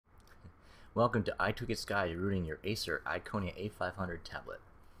Welcome to iTweakIt's Guide to rooting your Acer A500 tablet.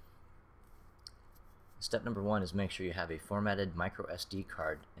 Step number one is make sure you have a formatted micro SD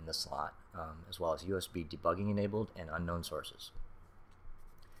card in the slot, as well as USB debugging enabled and unknown sources.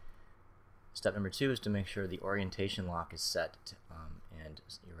 Step number two is to make sure the orientation lock is set and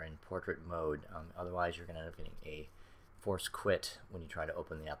you're in portrait mode. Otherwise, you're going to end up getting a force quit when you try to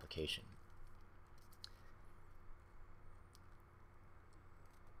open the application.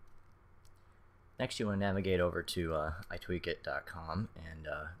 Next, you want to navigate over to iTweakIt.com and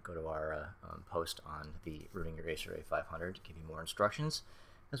go to our post on the rooting your Acer A500 to give you more instructions,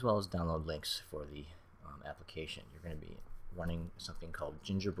 as well as download links for the application. You're going to be running something called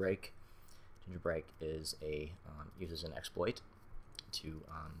Gingerbreak. Gingerbreak is uses an exploit to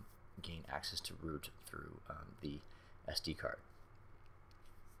gain access to root through the SD card.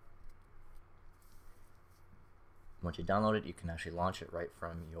 Once you download it, you can actually launch it right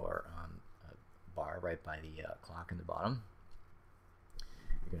from your bar right by the clock in the bottom.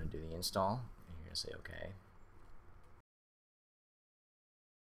 You're going to do the install and you're going to say OK.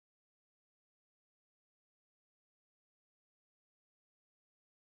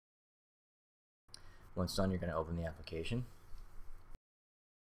 Once done, you're going to open the application.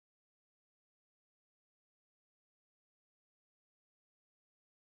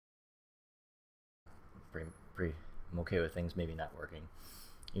 I'm okay with things maybe not working.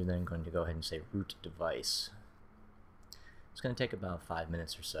 You're then going to go ahead and say root device. It's going to take about 5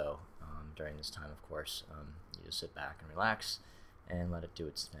 minutes or so. During this time, of course, you just sit back and relax and let it do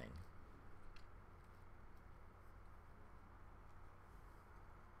its thing.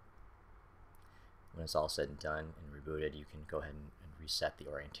 When it's all said and done and rebooted, you can go ahead and reset the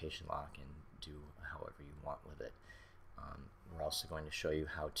orientation lock and do however you want with it. We're also going to show you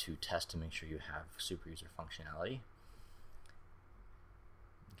how to test to make sure you have super user functionality.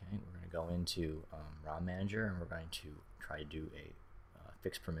 Okay, we're going to go into ROM Manager and we're going to try to do a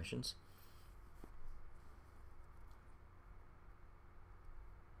fix permissions.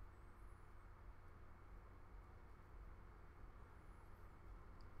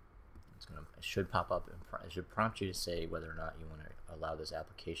 It should pop up, it should prompt you to say whether or not you want to allow this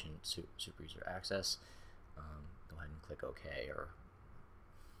application super user access. Go ahead and click OK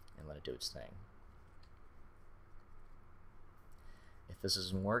and let it do its thing. If this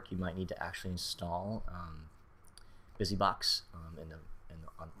doesn't work, you might need to actually install BusyBox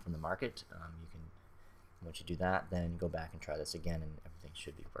from the market. Once you do that, then go back and try this again, and everything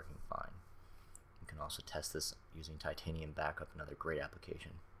should be working fine. You can also test this using Titanium Backup, another great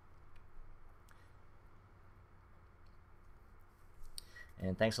application.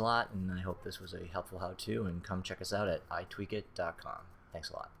 And thanks a lot, and I hope this was a helpful how-to, and come check us out at iTweakIt.com. Thanks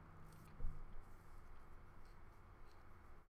a lot.